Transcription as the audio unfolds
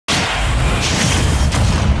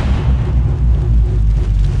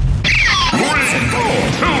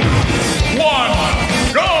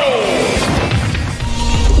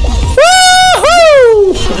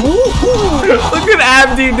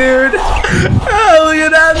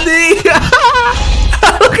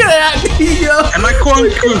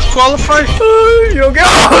qualify? You go!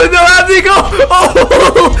 Oh, no, Andy, go!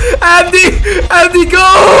 Oh, Andy,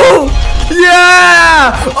 go!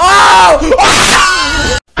 Yeah! Oh!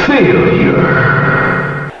 Failure.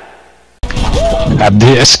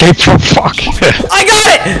 Andy, escape from fuck. I got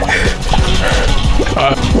it!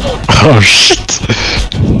 Oh shit!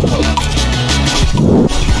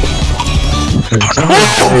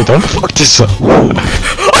 Hey, don't fuck this up. I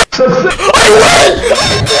win! I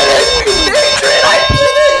did it!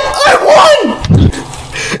 I won!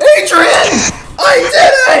 Adrian! I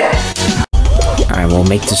did it! Alright, we'll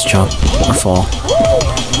make this jump or fall.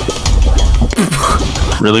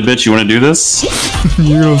 Really, bitch? You want to do this?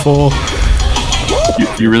 You're gonna fall.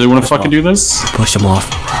 You really want to fucking do this? Push him off.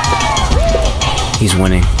 He's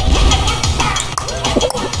winning.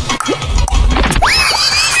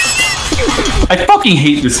 I fucking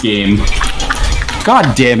hate this game.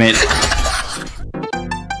 God damn it.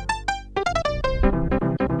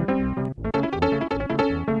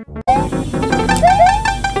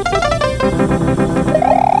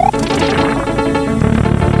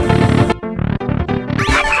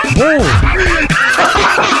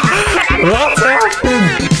 What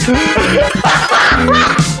happened?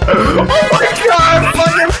 Oh my god,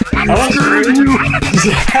 fucking...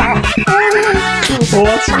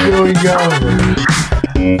 What's going on?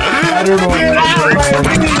 I don't know.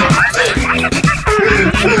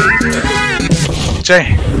 Jay,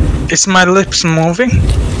 is my lips moving?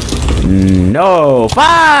 No,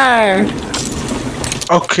 fire!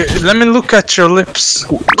 Okay, let me look at your lips.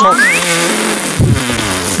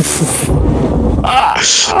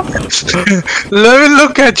 Let me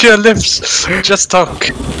look at your lips. Just talk.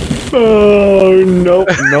 Oh,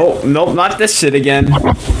 nope, not this shit again.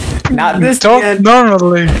 Not this Talk again.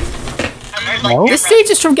 normally. No? This stage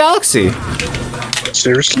is from Galaxy.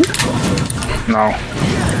 Seriously? No.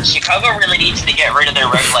 Chicago really needs to get rid of their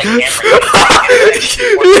red light camera.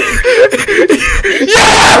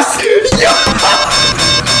 Yes!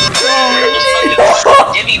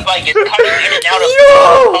 Divvy bike is coming in and out of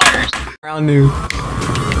cars. Round new.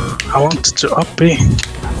 I wanted to up B.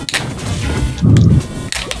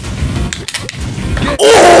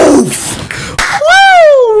 Oof!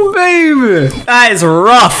 Woo, baby! That is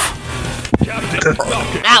rough.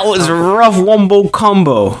 That was rough wombo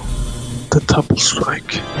combo. The double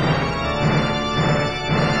strike.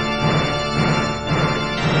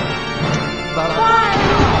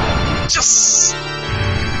 Yes!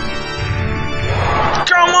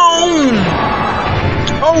 Come on!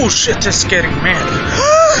 Oh shit, it's getting mad.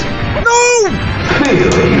 No!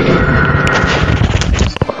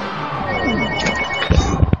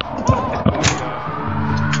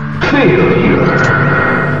 Failure.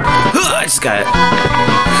 I just got it.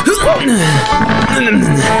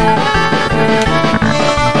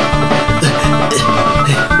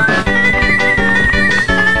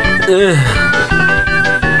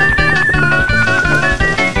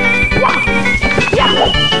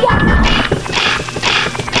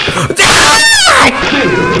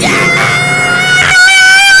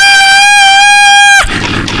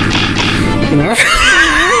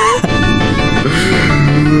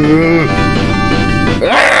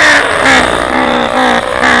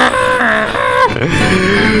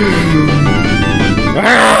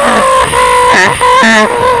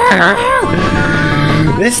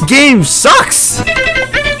 This game sucks!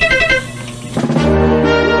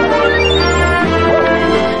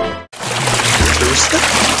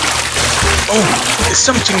 Oh, there's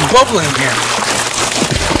something bubbling here.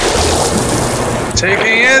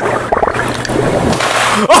 Taking it.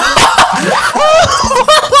 What?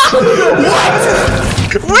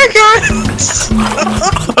 Oh my god!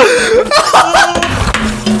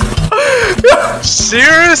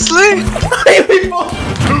 Seriously?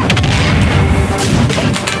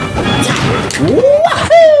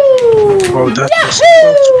 Oh, that was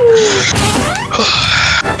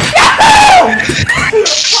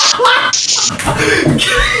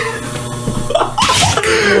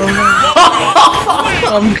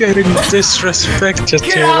I'm getting disrespected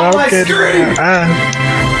here. I'm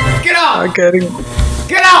getting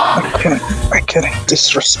Get out! I'm getting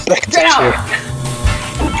disrespected here.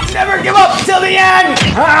 Never give up till the end!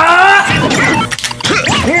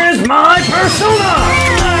 Here's my persona!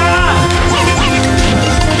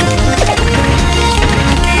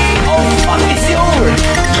 Oh fuck, it's over!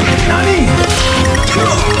 Nani?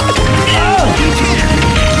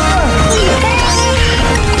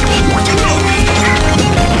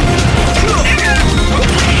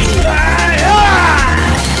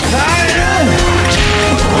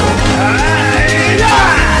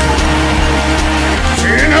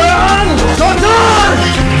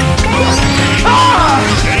 Ah!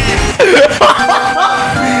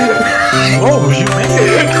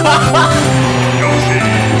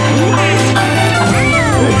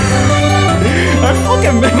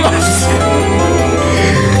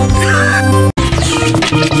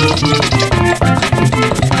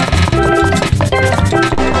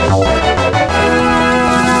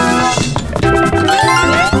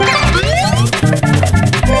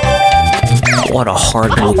 What a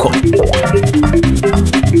hard blue call.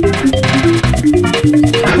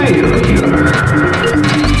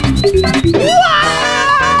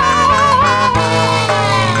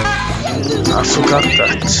 I forgot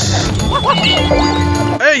that.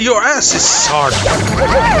 Hey, your ass is hard.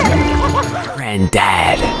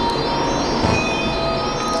 Granddad.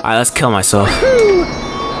 Alright, let's kill myself. Oh,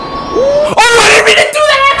 I didn't mean to do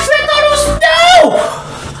that! Actually, I thought it was no!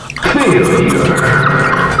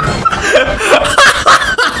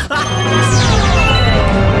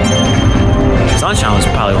 Sunshine was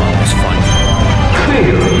probably one of the most fun.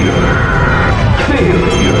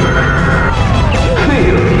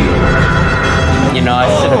 You know, I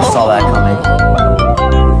should have saw that coming.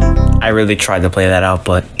 I really tried to play that out,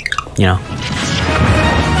 but, you know.